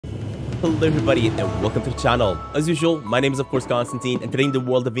Hello everybody and welcome to the channel. As usual, my name is of course Constantin, and today in the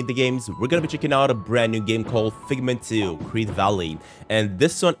world of indie games, we're gonna be checking out a brand new game called Figment 2, Creed Valley. And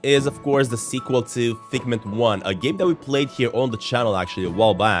this one is of course the sequel to Figment 1, a game that we played here on the channel actually a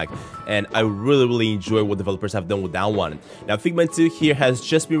while back. And I really enjoy what developers have done with that one. Now Figment 2 here has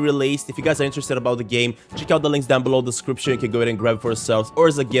just been released. If you guys are interested about the game, check out the links down below in the description. You can go ahead and grab it for yourselves or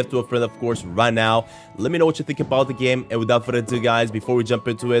as a gift to a friend of course right now. Let me know what you think about the game, and without further ado guys, before we jump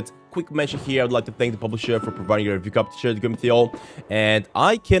into it, quick mention here, I would like to thank the publisher for providing a review copy to share the game with you all, and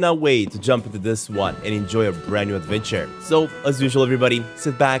I cannot wait to jump into this one and enjoy a brand new adventure. So, as usual everybody,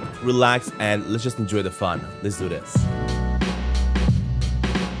 sit back, relax, and let's just enjoy the fun. Let's do this.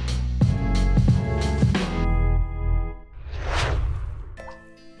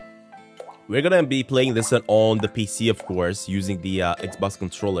 We're gonna be playing this one on the PC of course, using the Xbox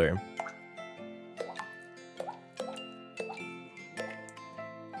controller.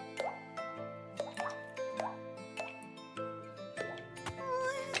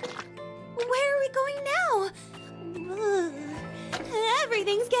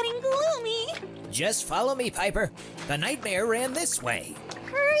 Everything's getting gloomy. Just follow me, Piper. The nightmare ran this way.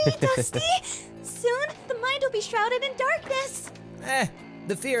 Hurry, Dusty. Soon, the mind will be shrouded in darkness.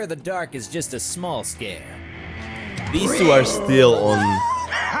 The fear of the dark is just a small scare. These two are still on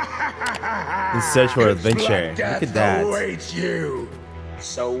in search for adventure. Look at that. Awaits you.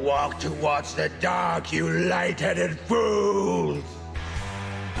 So walk towards the dark, you light-headed fools.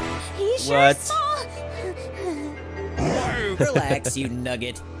 He's sure What? small. Relax, you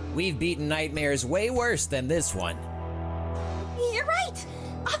nugget. We've beaten nightmares way worse than this one. You're right.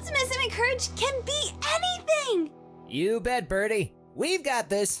 Optimism and courage can be anything. You bet, Birdie. We've got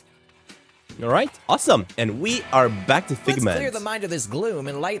this. Alright, awesome. And we are back to Figment. Let's clear the mind of this gloom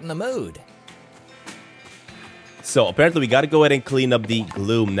and lighten the mood. So apparently we gotta go ahead and clean up the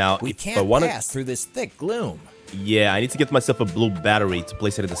gloom now. We If can't I wanna... pass through this thick gloom. Yeah, I need to get myself a blue battery to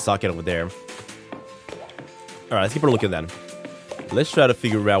place it in the socket over there. Alright, let's keep a look at that. Let's try to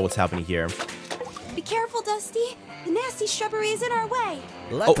figure out what's happening here. Be careful, Dusty. The nasty shrubbery is in our way.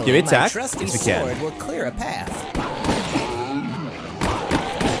 Luckily, can we attack? my trusty Yes, we can. sword will clear a path.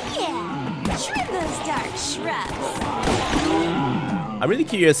 Yeah, trim those dark shrubs. I'm really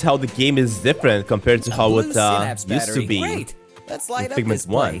curious how the game is different compared to how Blue it synapse used to battery. be Great. Let's light in up Figment this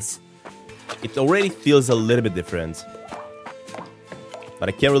 1. place. It already feels a little bit different, but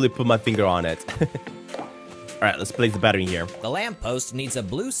I can't really put my finger on it. Alright, let's place the battery in here. The lamppost needs a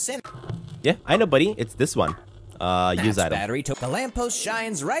blue Yeah, I know, buddy. It's this one. Use item. battery. The lamppost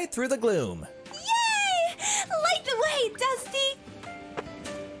shines right through the gloom. Yay! Light the way, Dusty.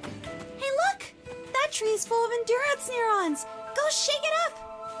 Hey, look. That tree is full of endurance neurons. Go shake it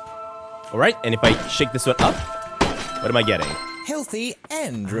up. Alright, and if I shake this one up, what am I getting? Healthy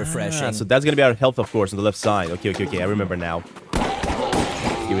and refreshing. So that's gonna be our health, of course, on the left side. Okay, I remember now.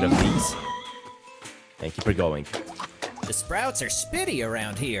 Let's give it up these. And keep her going. The sprouts are spitty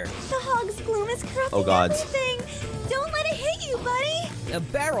around here. The hog's gloom is corrupting Oh, God. everything. Don't let it hit you, buddy. A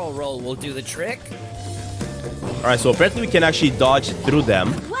barrel roll will do the trick. Alright, so apparently we can actually dodge through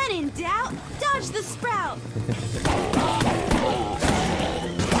them. When in doubt, dodge the sprout.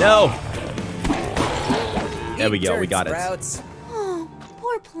 No! There we Eat go, we dirt, got it. sprouts. Oh,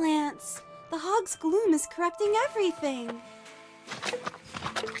 poor plants. The hog's gloom is corrupting everything.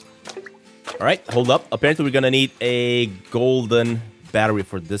 Alright, hold up. Apparently we're gonna need a golden battery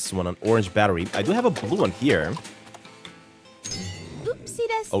for this one, an orange battery. I do have a blue one here. Oopsie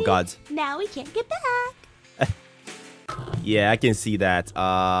Dusty. Oh, God. Now we can't get back. Yeah, I can see that.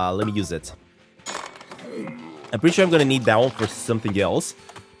 Let me use it. I'm pretty sure I'm gonna need that one for something else.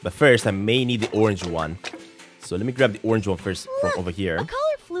 But first, I may need the orange one. So let me grab the orange one first from over here. A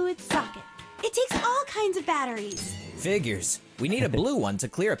color fluid socket. It takes all kinds of batteries. Figures. We need a blue one to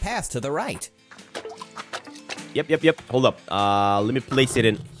clear a path to the right. Yep. Hold up. Let me place it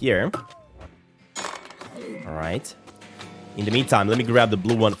in here. Alright. In the meantime, let me grab the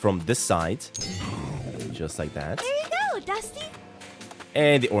blue one from this side. Just like that. There you go, Dusty.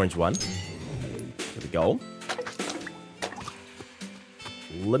 And the orange one. There we go.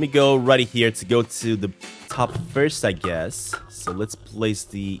 Let me go right here to go to the top first, I guess. So let's place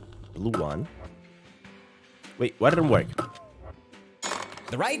the blue one. Wait, why didn't it work?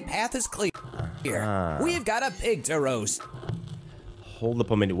 The right path is clear. We've got a pig to roast. Hold up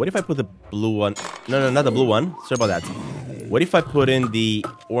a minute. What if I put the blue one? No, not the blue one. Sorry about that. What if I put in the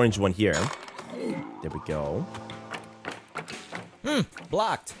orange one here? There we go.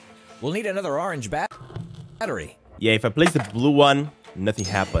 Blocked. We'll need another orange battery. Yeah, if I place the blue one, nothing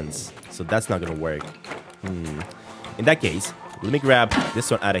happens. So that's not gonna work. In that case, Let me grab this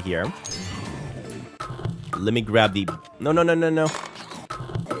one out of here. Let me grab the... No.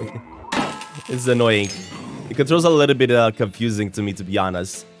 This is annoying. The controls are a little bit confusing to me, to be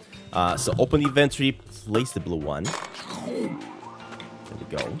honest. So open the inventory, place the blue one. There we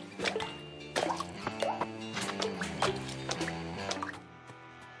go.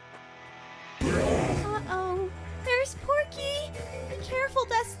 Uh-oh. There's Porky. Be careful,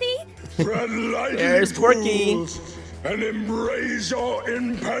 Dusty. Tread lightly, There's Porky. fools, and embrace your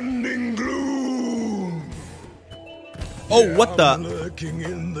impending gloom. Oh, what the? I'm lurking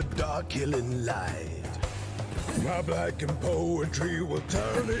in the dark, killing light. My blackened poetry will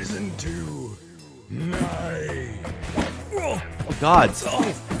turn this into night. Oh, God.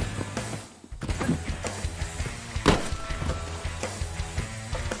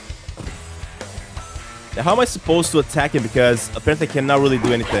 Now, how am I supposed to attack him? Because apparently I cannot really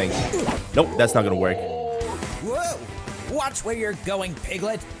do anything. Nope, that's not gonna work. Whoa! Watch where you're going,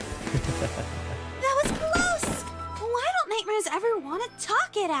 Piglet. That was close. Why don't nightmares ever want to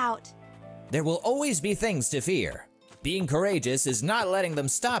talk it out? There will always be things to fear. Being courageous is not letting them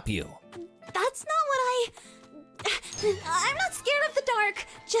stop you. That's not what I'm not scared of the dark.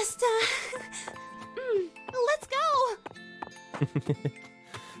 Just, let's go.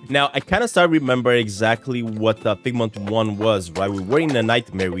 Now, I kind of start to remember exactly what Figment 1 was, right? We were in a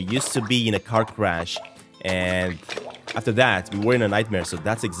nightmare. We used to be in a car crash. And after that, we were in a nightmare. So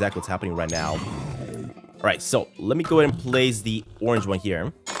that's exactly what's happening right now. All right, so let me go ahead and place the orange one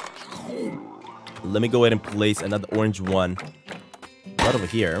here. Let me go ahead and place another orange one right over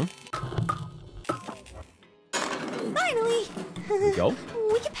here. Finally. There we go.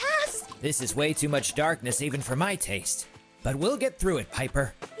 We can pass. This is way too much darkness even for my taste. But we'll get through it,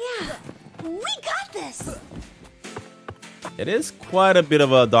 Piper. Yeah, we got this. It is quite a bit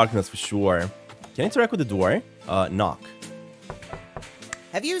of a darkness for sure. Can I interact with the door? Knock.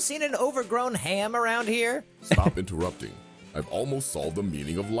 Have you seen an overgrown ham around here? Stop interrupting. I've almost solved the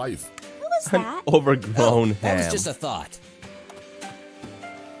meaning of life. What was that? Overgrown That was ham. just a thought.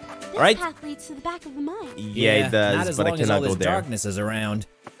 This right. path leads to the back of the mine. Yeah, it does, not as but I long as cannot all go this there. darkness is around.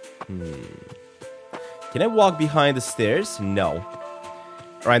 Can I walk behind the stairs? No.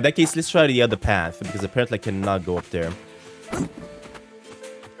 Alright, in that case, let's try the other path, because apparently I cannot go up there.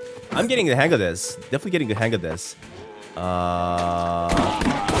 I'm getting the hang of this. Definitely getting the hang of this.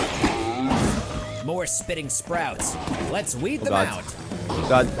 More spitting sprouts. Let's weed them God. out. Oh,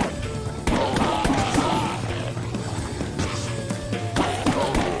 God.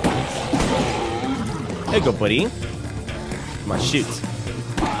 There you go, buddy. Come on, shoot.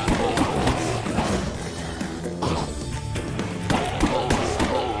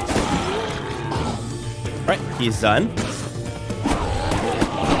 Alright, he's done.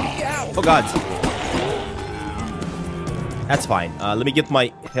 Oh, God. That's fine. Let me get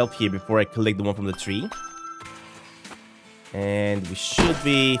my health here before I collect the one from the tree. And we should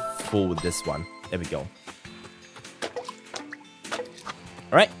be full with this one. There we go.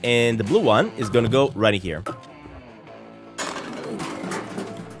 Alright, and the blue one is gonna go right in here.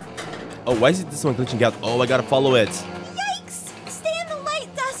 Oh, why is it this one glitching out? Oh, I gotta follow it. Yikes! Stay in the light,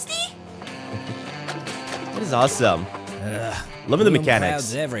 Dusty. That is awesome. Loving the Gloom mechanics.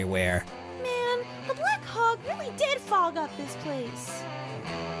 clouds everywhere. Man, the Black Hog really did fog up this place.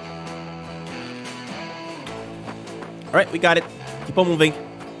 Alright, we got it. Keep on moving.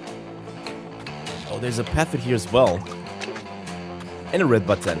 Oh, there's a path through here as well. And a red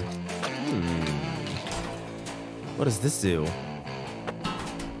button. What does this do?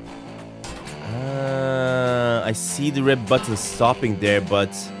 I see the red button stopping there, but...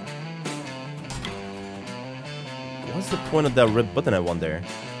 what's the point of that red button, I wonder?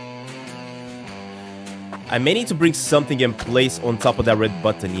 I may need to bring something in place on top of that red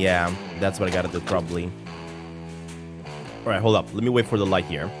button. Yeah, that's what I gotta do, probably. Alright, hold up. Let me wait for the light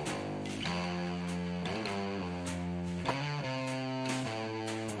here.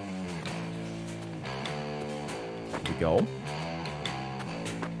 There we go.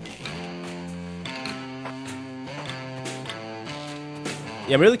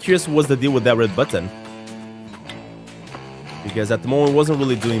 Yeah, I'm really curious what's the deal with that red button. Because at the moment it wasn't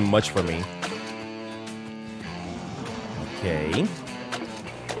really doing much for me. Okay.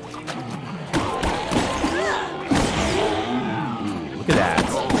 Look at that.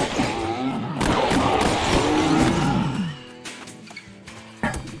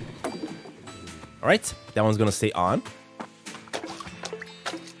 Alright, that one's gonna stay on.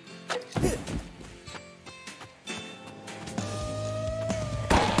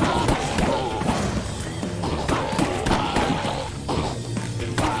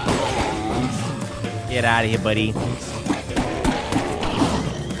 Get out of here, buddy.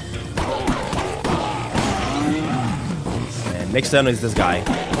 Next down is this guy.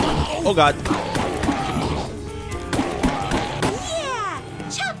 Oh god. Yeah!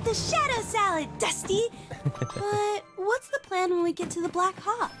 Chop the shadow salad, Dusty! But what's the plan when we get to the Black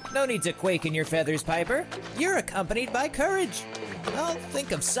Hawk? No need to quake in your feathers, Piper. You're accompanied by courage. I'll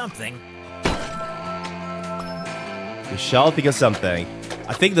think of something. We shall think of something.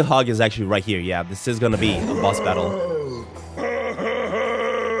 I think the hog is actually right here. Yeah, this is gonna be a boss battle.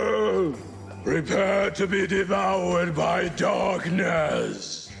 Prepare to be devoured by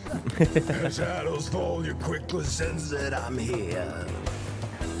darkness. As shadows fall, you quickly sense that I'm here.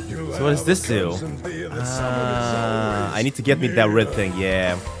 So what does this do? I need to get me that red thing.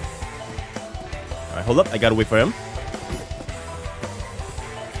 Yeah. All right, hold up. I gotta wait for him.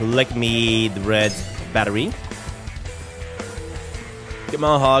 Collect me the red battery. Come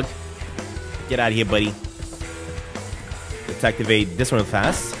on, hog. Get out of here, buddy. Let's activate this one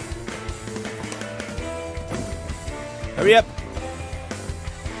fast. Hurry up.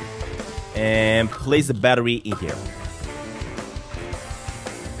 And place the battery in here.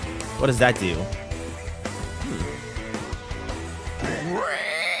 What does that do?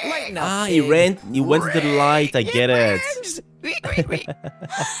 Lighten up, Ah, pig. he went into the light. I get it. The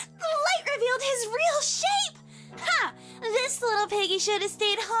light revealed his real shape! Ha! This little piggy should have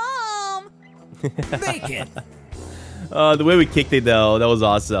stayed home! Bacon. The way we kicked it though, that was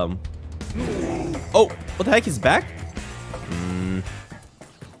awesome. Oh, what the heck, he's back?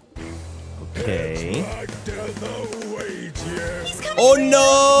 Okay. Oh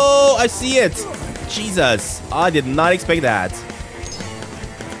no! I see it! Jesus, I did not expect that.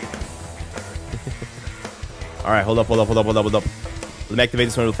 Alright, hold up. Let me activate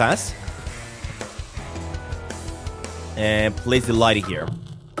this one real fast. And place the light here.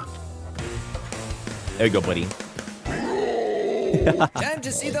 There you go, buddy. Time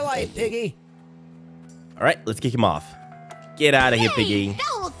to see the light, piggy. Alright, let's kick him off. Get out of here, piggy.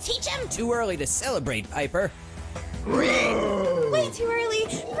 That will teach him! Too early to celebrate, Piper. Way too early!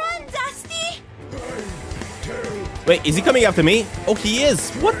 Run, Dusty! Wait, is he coming after me? Oh, he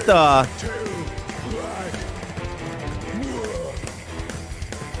is! What the?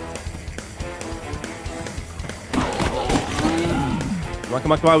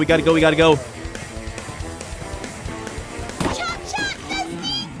 Come on, we gotta go. Chop,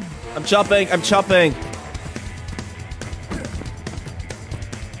 Dusty! I'm chopping.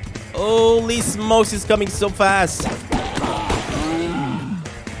 Holy smokes, he's coming so fast.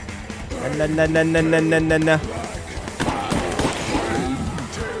 Na.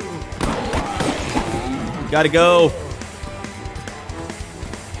 Gotta go.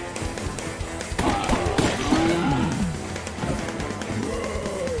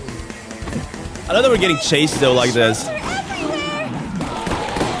 I know that we're getting chased though like this.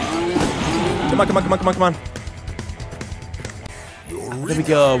 Come on. There we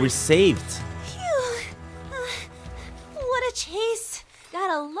go, we're saved. Phew. What a chase.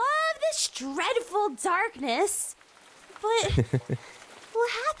 Gotta love this dreadful darkness. But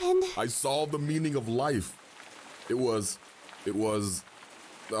what happened? I saw the meaning of life. It was...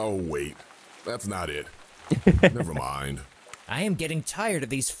 Oh, wait. That's not it. Never mind. I am getting tired of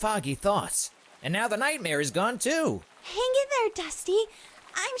these foggy thoughts. And now the nightmare is gone too. Hang in there, Dusty.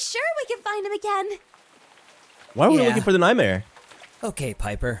 I'm sure we can find him again. Why are we Yeah. looking for the nightmare? Okay,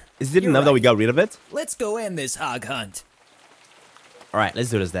 Piper. Is it You're enough that we right. got rid of it? Let's go end this hog hunt. Alright, let's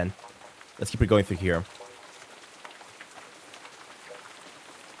do this then. Let's keep it going through here.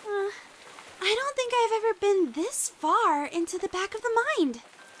 I don't think I've ever been this far into the back of the mind.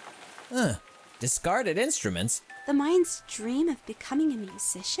 Discarded instruments? The mind's dream of becoming a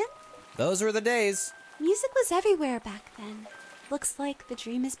musician? Those were the days. Music was everywhere back then. Looks like the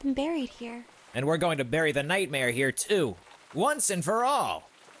dream has been buried here. And we're going to bury the nightmare here too. Once and for all.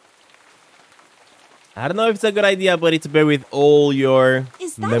 I don't know if it's a good idea, buddy, to bear with all your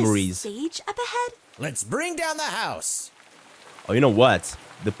Is that memories. a stage up ahead? Let's bring down the house. Oh, you know what?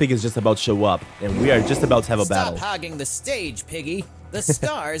 The pig is just about to show up, and we are just about to have a Stop battle. hogging the stage, piggy. The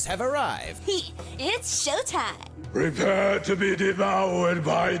stars have arrived. It's showtime. Prepare to be devoured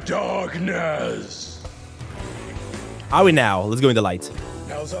by darkness. Are we now? Let's go in the light.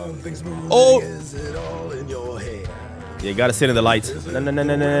 Now something's moving. Oh! Is it all in your head? You gotta sit in the light.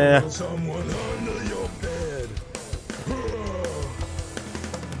 No. Someone under your bed.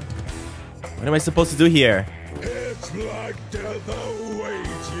 What am I supposed to do here? It's black death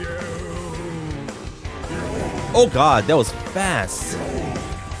awaits you. Oh god, that was fast.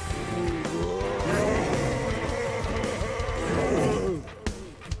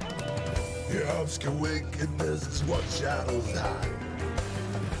 The obscure wickedness is what shadows hide.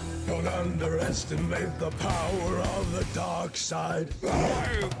 Don't underestimate the power of the dark side.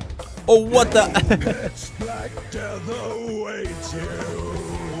 Oh, what the? It's Black Death awaits you.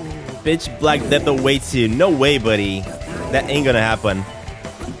 Bitch, Black Death awaits you. No way, buddy. That ain't gonna happen.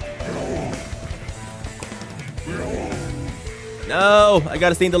 No, I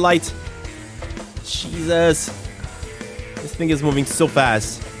gotta stay in the light. Jesus. This thing is moving so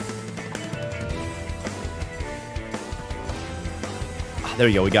fast. Ah, there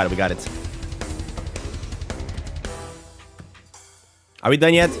we go, we got it. Are we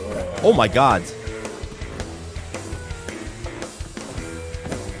done yet? Oh my god.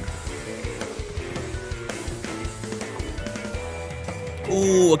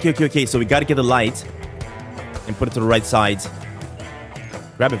 Ooh, okay. So we gotta get the light and put it to the right side.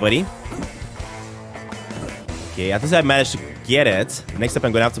 Grab it, buddy. Okay, at least I managed to get it. Next up,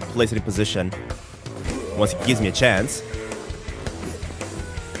 I'm gonna have to place it in position once it gives me a chance.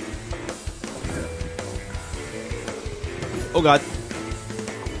 Oh god.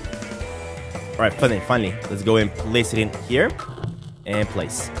 Alright, finally. Let's go and place it in here. And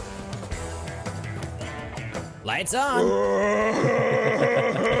place. Lights on.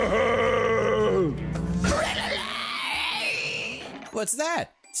 What's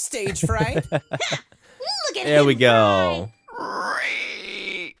that? Stage fright? Look at There him we go.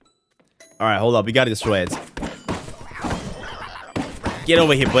 fly. Alright, hold up. We gotta destroy it. Get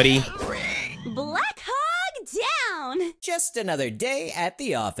over here, buddy. Black Hog down. Just another day at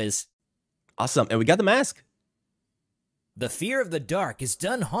the office. Awesome. And we got the mask. The fear of the dark is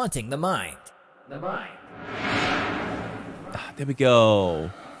done haunting the mind. Ah, there we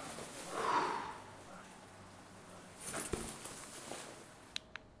go.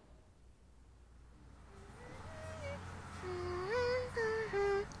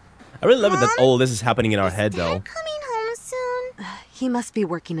 I really love it that all this is happening in our head, though. Coming home soon. He must be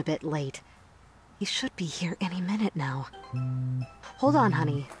working a bit late. He should be here any minute now. Hold on,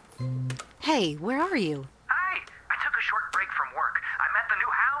 honey. Hey, where are you? Hi, I took a short break from work. I'm at the new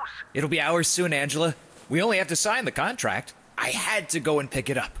house. It'll be ours soon, Angela. We only have to sign the contract. I had to go and pick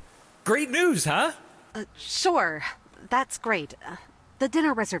it up. Great news, huh? Sure. That's great. The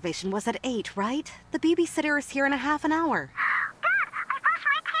dinner reservation was at 8, right? The babysitter is here in a half an hour. Good, I brushed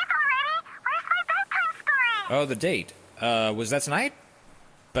my teeth already. Where's my bedtime story? Oh, the date. Was that tonight?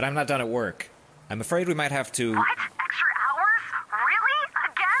 But I'm not done at work. I'm afraid we might have to... What? Extra hours? Really?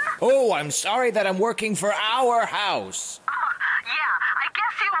 Again? Oh, I'm sorry that I'm working for our house. Yeah, I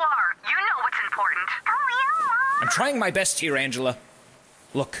guess you are. You know what's important. Oh, yeah, Mom. I'm trying my best here, Angela.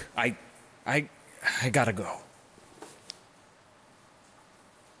 Look, I gotta go.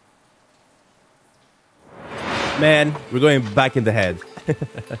 Man, we're going back in the head.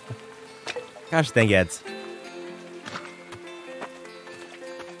 Gosh dang it.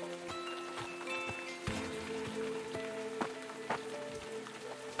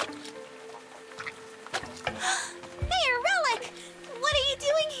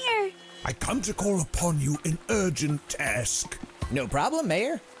 I come to call upon you in urgent task. No problem,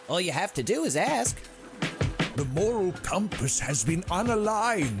 Mayor. All you have to do is ask. The moral compass has been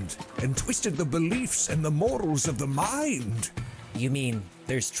unaligned and twisted the beliefs and the morals of the mind. You mean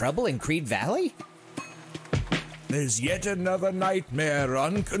there's trouble in Creed Valley? There's yet another nightmare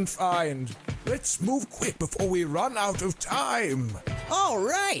unconfined. Let's move quick before we run out of time. All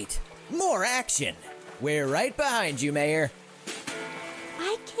right. More action. We're right behind you, Mayor.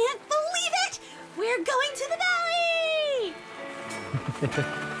 I can't believe it! We're going to the valley!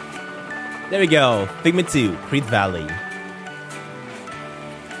 There we go. Figment 2, Creed Valley.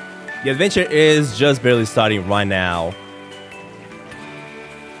 The adventure is just barely starting right now.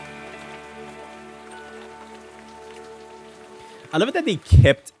 I love it that they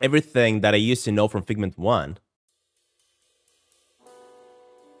kept everything that I used to know from Figment 1.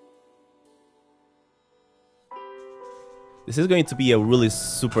 This is going to be a really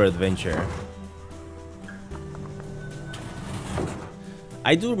super adventure.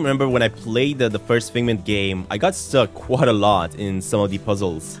 I do remember when I played the first Figment game, I got stuck quite a lot in some of the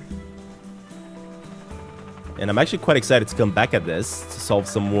puzzles. And I'm actually quite excited to come back at this to solve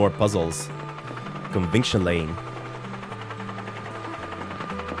some more puzzles. Conviction Lane.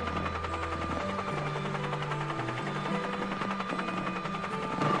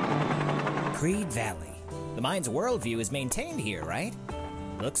 Creed Valley. The mind's worldview is maintained here, right?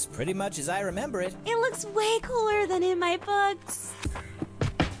 Looks pretty much as I remember it. It looks way cooler than in my books.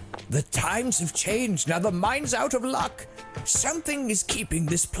 The times have changed. Now the mind's out of luck. Something is keeping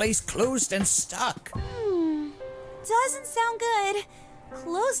this place closed and stuck. Doesn't sound good.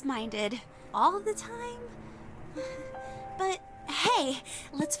 Closed-minded. All the time. But hey, Okay,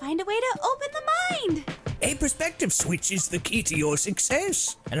 let's find a way to open the mind. A perspective switch is the key to your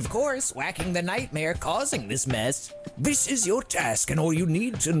success. And of course, whacking the nightmare causing this mess. This is your task and all you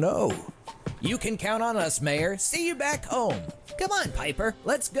need to know. You can count on us, Mayor. See you back home. Come on, Piper.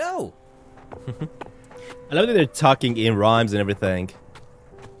 Let's go. I love that they're talking in rhymes and everything.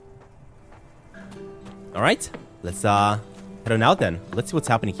 Alright, let's head on out then. Let's see what's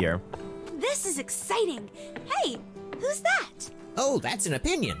happening here. This is exciting. Hey, who's that? Oh, that's an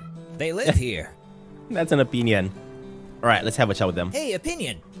opinion. They live here. That's an opinion. Alright, let's have a chat with them. Hey,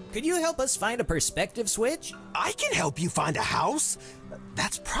 opinion. Could you help us find a perspective switch? I can help you find a house.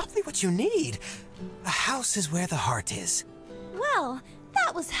 That's probably what you need. A house is where the heart is. Well,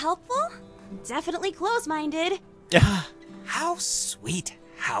 that was helpful. Definitely close-minded. House, sweet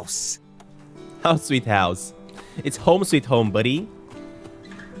house. House, sweet house. It's home sweet home, buddy.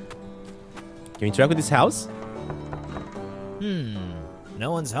 Can you interact with this house?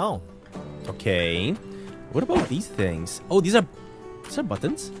 No one's home. Okay. What about these things? Oh, these are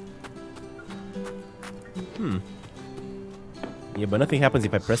buttons? Yeah, but nothing happens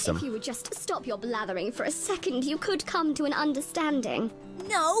if I press them. If you would just stop your blathering for a second, you could come to an understanding.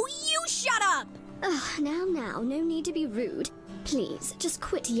 No, you shut up! Ugh, now, no need to be rude. Please, just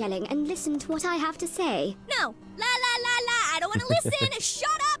quit yelling and listen to what I have to say. No, la, I don't want to listen.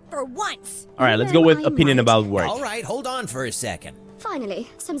 Shut up for once. Alright, let's go with opinion about work. All right, hold on for a second. Finally,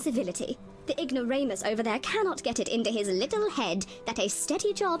 some civility. The ignoramus over there cannot get it into his little head that a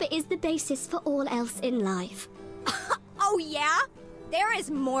steady job is the basis for all else in life. Oh yeah? There is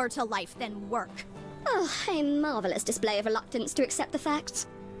more to life than work. Oh, a marvelous display of reluctance to accept the facts.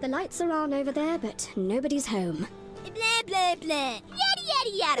 The lights are on over there, but nobody's home. Blah, blah, blah.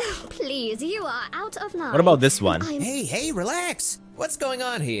 Yada, yada. Please, you are out of line. What about this one? Hey, relax. What's going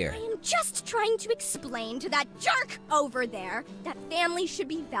on here? I am just trying to explain to that jerk over there that family should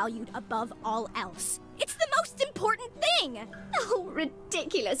be valued above all else. It's the most important thing! Oh,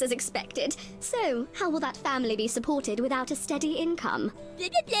 ridiculous as expected. So, how will that family be supported without a steady income? Blah,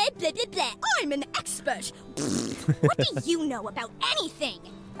 blah, blah, blah, blah, blah. I'm an expert. What do you know about anything?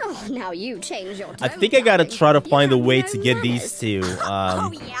 Oh, now you change your tone. I think I gotta darling. try to You find a have way no to get manners. these two.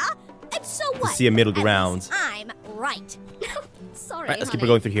 Oh yeah? And so what? see a middle At least ground. I'm right. Sorry, Right, let's keep honey,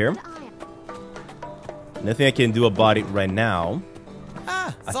 going through here. but I- Nothing I can do about it right now.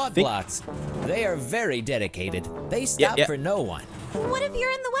 Thought think- blocks. They are very dedicated. They stop yeah. for no one. What if you're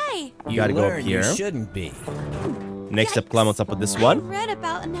in the way? You gotta go up learn here. You shouldn't be. Next up, climb on top of this I one. read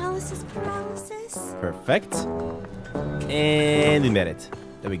about analysis paralysis. Perfect. And we made it.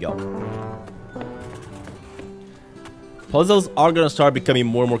 There we go. Puzzles are gonna start becoming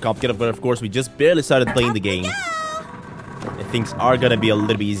more and more complicated, but of course we just barely started playing the game. And things are gonna be a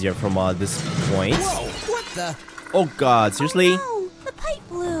little bit easier from this point. Whoa, what the? Oh god, seriously? Oh, the pipe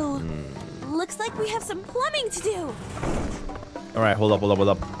blew. Looks like we have some plumbing to do. Alright, hold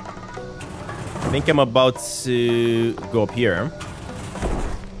up. I think I'm about to go up here.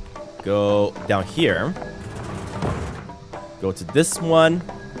 Go down here. Go to this one.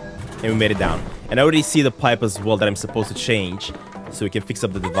 And we made it down. And I already see the pipe as well that I'm supposed to change. So we can fix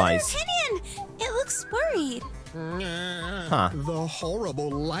up the device. Another opinion. It looks worried. Huh. The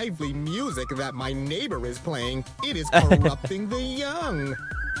horrible, lively music that my neighbor is playing, it is corrupting the young.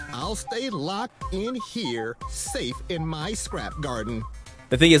 I'll stay locked in here, safe in my scrap garden.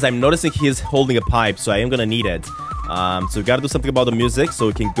 The thing is, I'm noticing he's holding a pipe, so I am gonna need it. So we gotta do something about the music so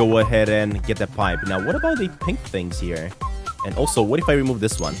we can go ahead and get that pipe. Now, what about the pink things here? And also, what if I remove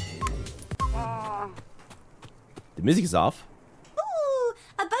this one? The music is off. Ooh,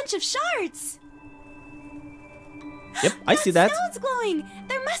 a bunch of shards. Yep, I see that. Stone's glowing.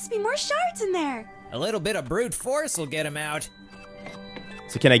 There must be more shards in there. A little bit of brute force will get him out.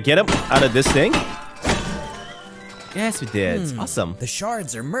 So can I get him out of this thing? Yes, we did. Awesome. The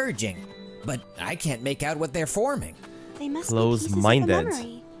shards are merging, but I can't make out what they're forming. They must Close-minded. be pieces of the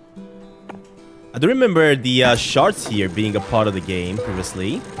memory. I do remember the shards here being a part of the game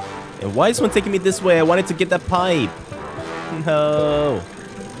previously. And why is one taking me this way? I wanted to get that pipe. No.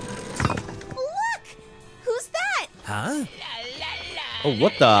 Look! Who's that? Huh? Oh,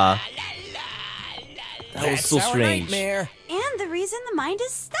 what the? That was so That's our strange. nightmare. And the reason the mind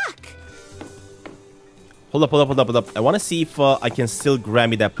is stuck. Hold up. I want to see if I can still grab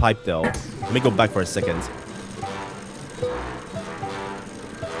me that pipe though. Let me go back for a second.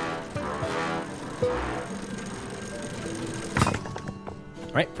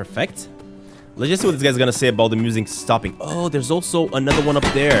 Alright, perfect. Let's just see what this guy's gonna say about the music stopping. Oh, there's also another one up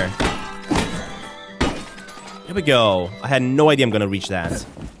there. Here we go. I had no idea I'm gonna reach that.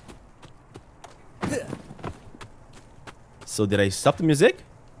 So So did I stop the music?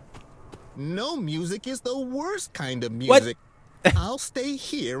 No music is the worst kind of music. I'll stay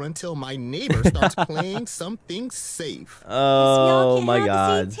here until my neighbor starts playing something safe. Oh my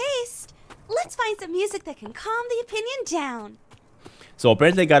god. Taste. Let's find some music that can calm the opinion down. So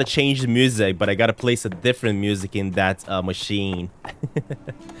apparently I gotta change the music, but I gotta place a different music in that machine.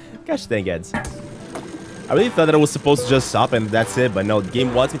 Gosh dang it. I really thought that I was supposed to just stop and that's it, but no, the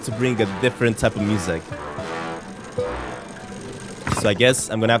game wants me to bring a different type of music. So I guess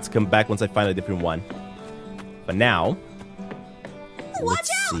I'm gonna have to come back once I find a different one. But now,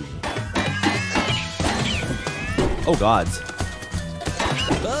 let's see. Oh god.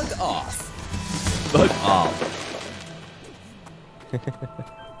 Bug off. Bug off.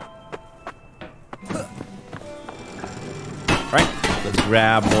 Alright, let's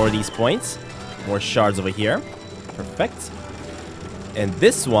grab more of these points. More shards over here. Perfect. And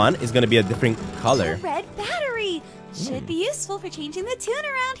this one is going to be a different color. A red battery. Should be useful for changing the tune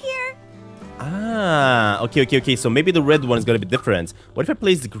around here. Ah, okay. So maybe the red one is going to be different. What if I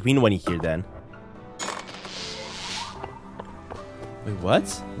place the green one here then? Wait, what?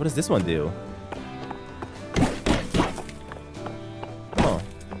 What does this one do? Oh.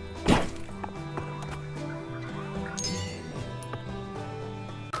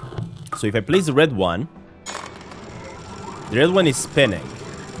 So if I place the red one is spinning.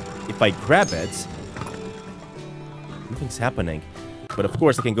 If I grab it, nothing's happening. But of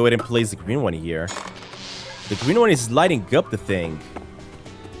course, I can go ahead and place the green one here. The green one is lighting up the thing.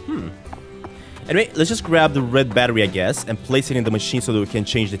 Anyway, let's just grab the red battery, I guess, and place it in the machine so that we can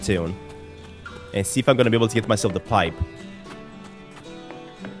change the tune. And see if I'm gonna be able to get myself the pipe.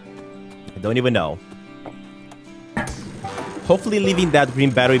 I don't even know. Hopefully leaving that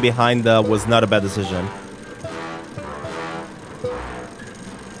green battery behind was not a bad decision.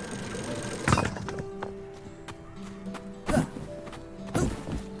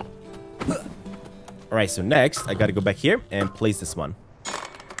 Alright, so next, I gotta go back here and place this one.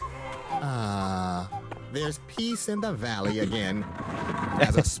 There's peace in the valley again.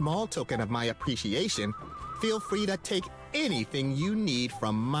 As a small token of my appreciation, feel free to take anything you need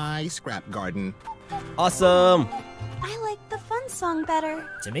from my scrap garden. Awesome! I like the fun song better.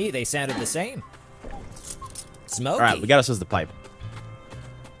 To me, they sounded the same. Smoky. Alright, we got ourselves the pipe.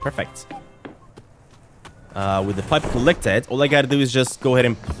 Perfect. With the pipe collected, all I gotta do is just go ahead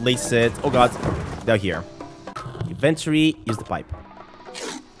and place it. Oh god, down here. Inventory, use the pipe.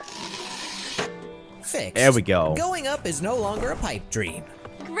 Fixed. There we go. Going up is no longer a pipe dream.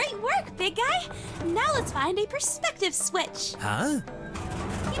 Great work, big guy. Now let's find a perspective switch. Huh?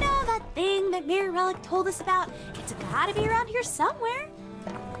 You know that thing that Mirror Relic told us about? It's gotta be around here somewhere.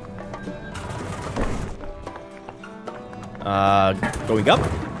 Going up.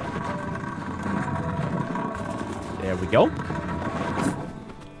 There we go.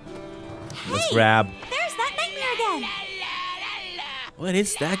 Let's grab. There's that nightmare again. What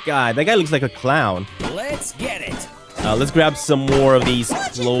is that guy? That guy looks like a clown. Let's get it. Let's grab some more of these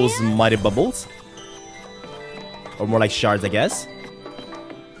close mighty bubbles. Or more like shards, I guess.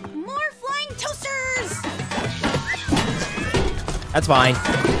 More flying toasters. That's fine.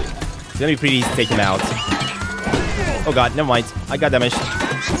 It's gonna be pretty easy to take him out. Oh god, never mind. I got damaged.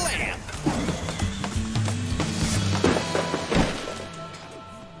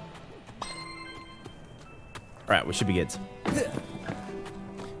 Alright, we should be good.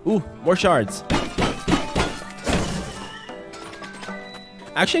 Ooh, more shards.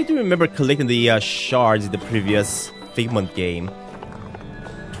 Actually, I do remember collecting the shards in the previous Figment game.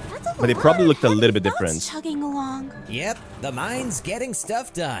 But they probably looked a little bit different. Chugging along. Yep, the mine's getting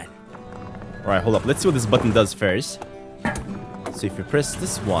stuff done. Alright, hold up. Let's see what this button does first. So if you press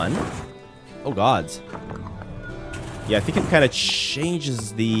this one... Oh god. Yeah, I think it kind of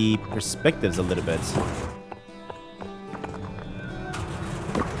changes the perspectives a little bit.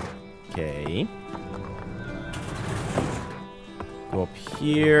 Okay. Go up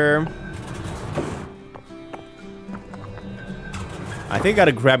here. I think I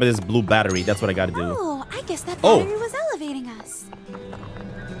gotta grab this blue battery. That's what I gotta do. Oh, I guess that battery was elevating us.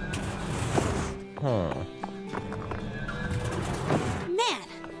 Huh. Man,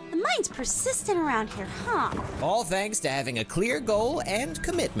 the mine's persistent around here, huh? All thanks to having a clear goal and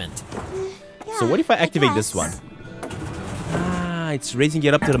commitment. Yeah, So what if I activate this guess. one? Ah, it's raising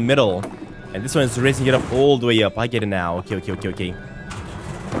it up to the middle. And this one is raising it up all the way up. I get it now. Okay.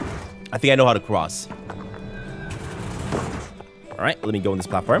 I think I know how to cross. Alright, let me go on this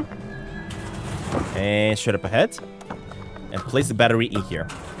platform. And straight up ahead. And place the battery in here.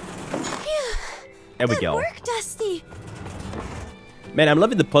 There we go. Good work, Dusty. Man, I'm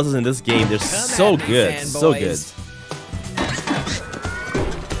loving the puzzles in this game. They're so good. So good.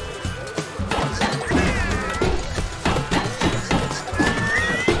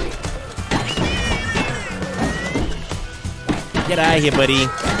 Get out of here, buddy.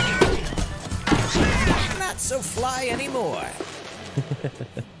 Not so fly anymore.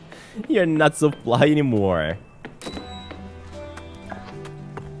 You're not so fly anymore.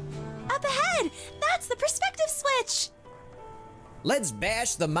 Up ahead! That's the perspective switch! Let's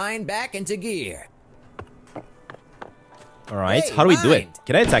bash the mine back into gear. Alright, Hey, how do we do it? mind.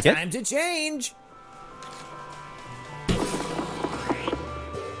 Can I attack it? Time to change.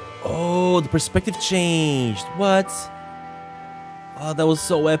 Oh, the perspective changed. What? Oh, that was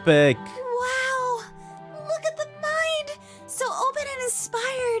so epic. Wow! Look at the mind! So open and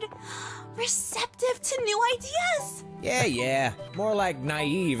inspired! Receptive to new ideas! Yeah. More like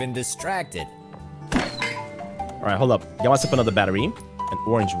naive and distracted. Alright, hold up. Got myself another battery. An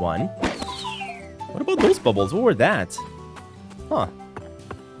orange one. What about those bubbles? What were that? Huh.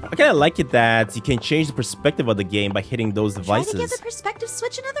 I kinda like it that you can change the perspective of the game by hitting those devices. Try to give the perspective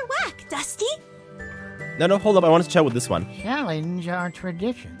switch another whack, Dusty! No, hold up. I want to chat with this one. Challenge our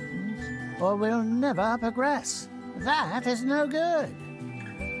traditions, or we'll never progress. That is no good.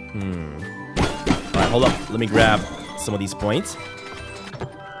 Alright, hold up. Let me grab some of these points.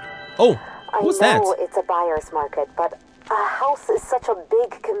 Oh, who's that? I know it's a buyer's market, but a house is such a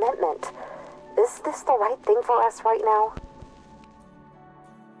big commitment. Is this the right thing for us right now?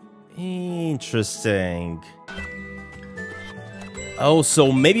 Interesting. Oh,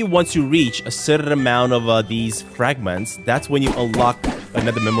 so maybe once you reach a certain amount of these fragments, that's when you unlock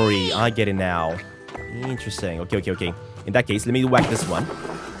another memory. I get it now. Interesting. Okay. In that case, let me whack this one.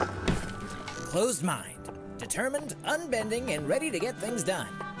 Closed mind. Determined, unbending, and ready to get things done.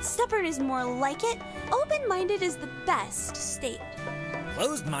 Stubborn is more like it. Open-minded is the best state.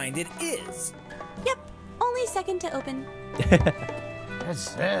 Closed-minded is. Yep, only second to open.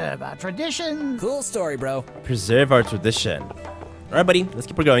 Preserve our tradition. Cool story, bro. Preserve our tradition. Alright, buddy. Let's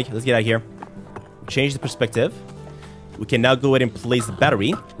keep going. Let's get out of here. Change the perspective. We can now go ahead and place the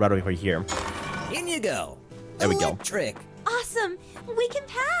battery right over here. In you go. There we go. Electric. Awesome! We can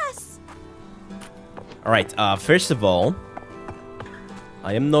pass! Alright, first of all,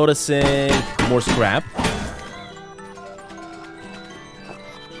 I am noticing more scrap.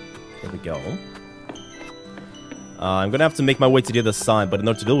 There we go. I'm gonna have to make my way to the other side, but in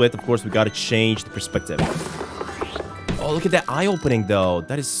order to do it, of course, we gotta change the perspective. Oh, look at that eye opening, though.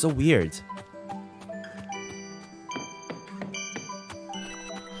 That is so weird.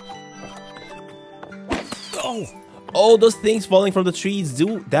 Oh, those things falling from the trees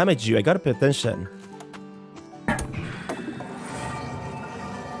do damage you. I gotta pay attention.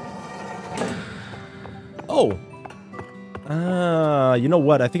 Oh. You know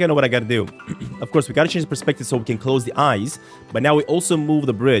what? I think I know what I gotta do. Of course, we gotta change the perspective so we can close the eyes. But now we also move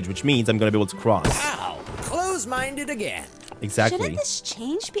the bridge, which means I'm gonna be able to cross. Wow. Close-minded again. Exactly. Shouldn't this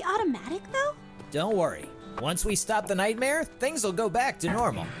change be automatic, though? Don't worry. Once we stop the nightmare, things will go back to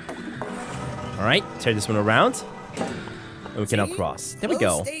normal. Alright, turn this one around. And we can now cross. There we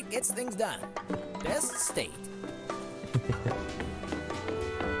go. Closed state gets things done. Best state.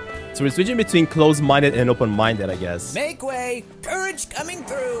 So we're switching between closed-minded and open-minded, I guess. Make way. Courage coming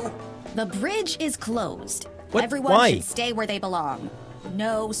through. The bridge is closed. What? Everyone Why? should stay where they belong.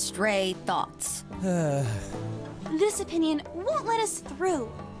 No stray thoughts. This opinion won't let us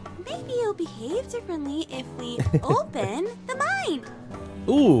through. Maybe you'll behave differently if we open the mine.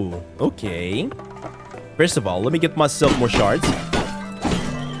 Ooh, okay. First of all, let me get myself more shards.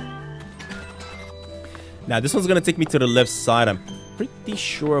 Now, this one's gonna take me to the left side. I'm pretty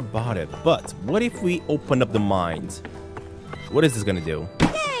sure about it. But what if we open up the mines? What is this gonna do?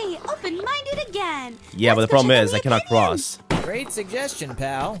 Yay! Open-minded again! Yeah, but the problem is I cannot cross. Great suggestion,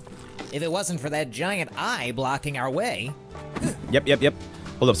 pal. If it wasn't for that giant eye blocking our way. Yep.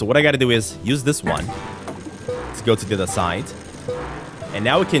 Hold up, so what I gotta do is use this one to go to the other side. And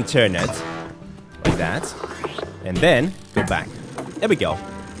now we can turn it like that. And then go back. There we go.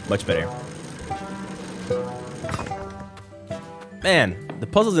 Much better. Man, the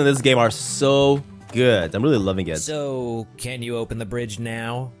puzzles in this game are so good. I'm really loving it. So, can you open the bridge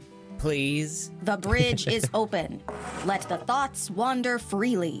now? Please? The bridge is open. Let the thoughts wander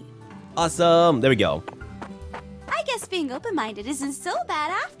freely. Awesome. There we go. I guess being open-minded isn't so bad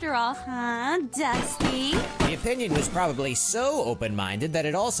after all, huh, Dusty? The opinion was probably so open-minded that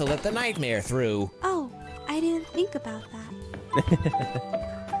it also let the nightmare through. Oh, I didn't think about that.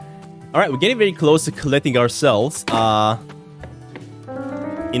 Alright, we're getting very close to collecting ourselves.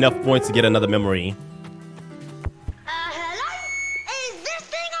 Enough points to get another memory. Hello? Is this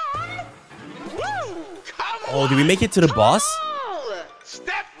thing on? Woo! Come Oh, did we make it to the boss?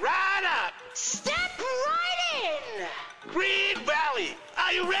 Step right up. Step right in. Green Valley,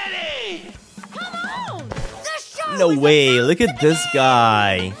 are you ready? Come on. The show No way, look at this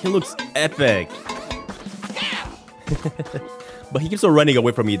guy. He looks epic. But he keeps on running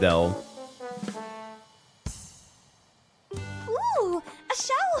away from me though. Ooh, a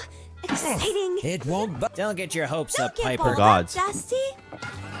show! Exciting! It won't. Don't get your hopes up, Piper. Oh God. Dusty?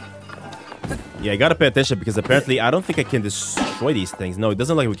 Yeah, I gotta pay attention because apparently I don't think I can destroy these things. No, it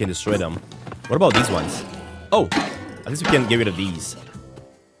doesn't look like we can destroy them. What about these ones? Oh, at least we can get rid of these.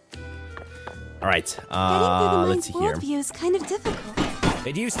 Alright, let's see here. Worldview is kind of difficult.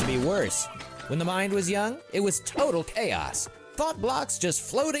 It used to be worse. When the mind was young, it was total chaos. Thought blocks just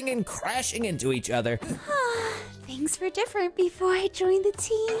floating and crashing into each other. Things were different before I joined the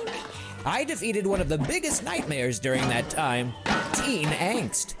team. I defeated one of the biggest nightmares during that time, teen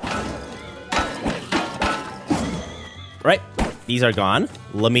angst. Right, these are gone.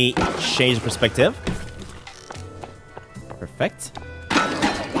 Let me change the perspective. Perfect.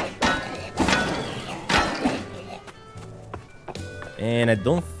 And I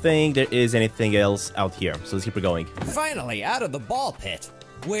don't think there is anything else out here, so let's keep it going. Finally, out of the ball pit.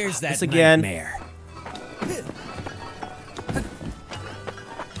 Where's that This again. nightmare?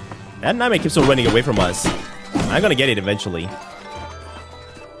 That nightmare keeps on running away from us. I'm gonna get it eventually.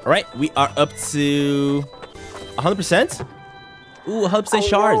 Alright, we are up to 100%? Ooh, 100%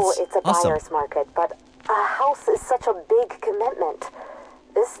 shards. I know it's a Awesome. buyer's market, but a house is such a big commitment.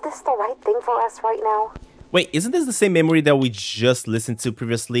 Is this the right thing for us right now? Wait, isn't this the same memory that we just listened to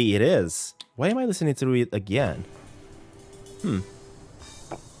previously? It is. Why am I listening to it again?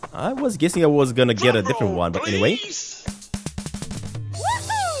 I was guessing I was gonna get a different one, but anyway.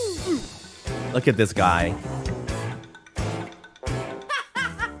 Look at this guy.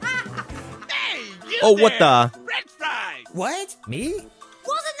 Oh, what the? What? Me?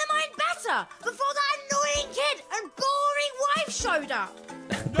 Wasn't the mind better before that annoying kid and boring wife showed up?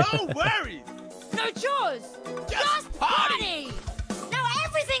 No worries. No chores. Just party. Now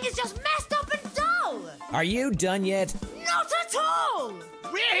everything is just messed up and dull. Are you done yet? Not at all.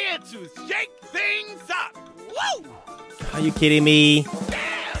 We're here to shake things up. Woo! Are you kidding me?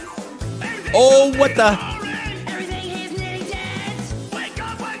 Oh, what the? Everything is nearly dead. Wake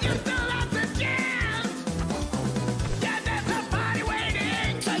up when you still have the chance. Yeah, there's a party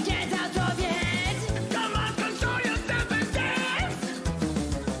waiting. So get out of your head. Come on, control yourself and dance.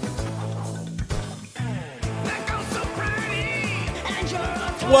 Let go so pretty. And you're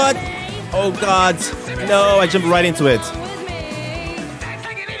off. What? Oh God. No, I jumped right into it.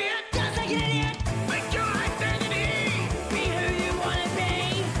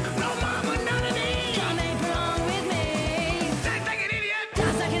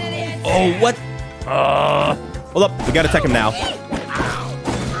 Oh, what? Hold up. We gotta attack him now.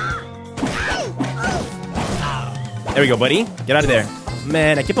 There we go, buddy. Get out of there.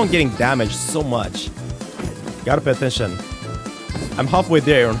 Man, I keep on getting damaged so much. Gotta pay attention. I'm halfway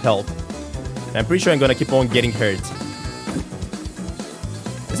there on health. And I'm pretty sure I'm gonna keep on getting hurt.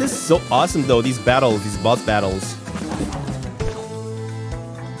 This is so awesome though, these battles, these boss battles.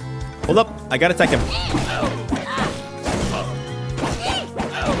 Hold up. I gotta attack him.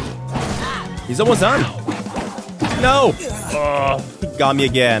 He's almost done. No! He got me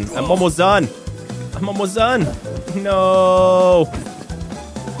again. I'm almost done. I'm almost done. No!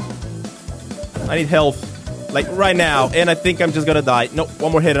 I need health. Like right now. And I think I'm just gonna die. No,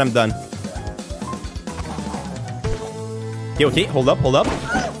 one more hit and I'm done. Okay, okay. Hold up, hold up.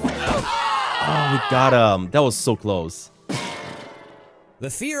 Oh, we got him. That was so close. The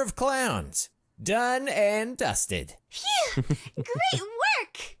fear of clowns. Done and dusted. Phew! Great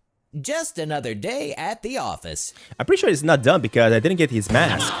work! Just another day at the office. I'm pretty sure it's not done because I didn't get his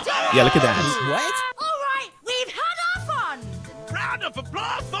mask. Yeah, look at that. What? All right, we've had our fun. Round of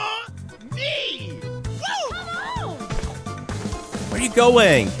applause for me. Woo! Come on. Where are you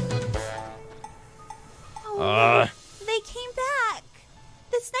going? Oh, they came back.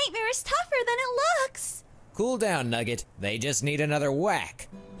 This nightmare is tougher than it looks. Cool down, Nugget. They just need another whack.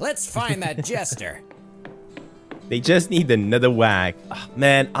 Let's find that jester. They just need another whack. Oh,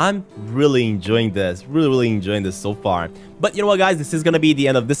 man, I'm really enjoying this. Really enjoying this so far. But you know what, guys? This is going to be the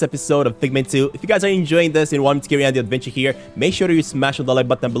end of this episode of Figment 2. If you guys are enjoying this and want me to carry on the adventure here, make sure you smash the like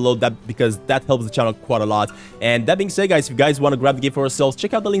button below that because that helps the channel quite a lot. And that being said, guys, if you guys want to grab the game for yourselves,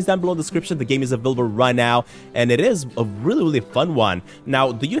 check out the links down below in the description. The game is available right now, and it is a really fun one.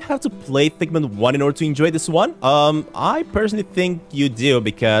 Now, do you have to play Figment 1 in order to enjoy this one? I personally think you do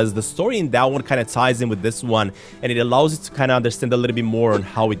because the story in that one kind of ties in with this one, and it allows you to kind of understand a little bit more on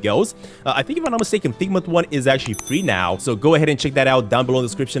how it goes. I think if I'm not mistaken, Figment 1 is actually free now, so go ahead and check that out down below in the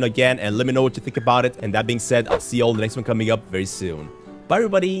description again, and let me know what you think about it. And that being said, I'll see you all in the next one coming up very soon. Bye,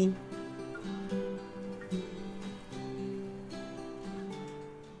 everybody!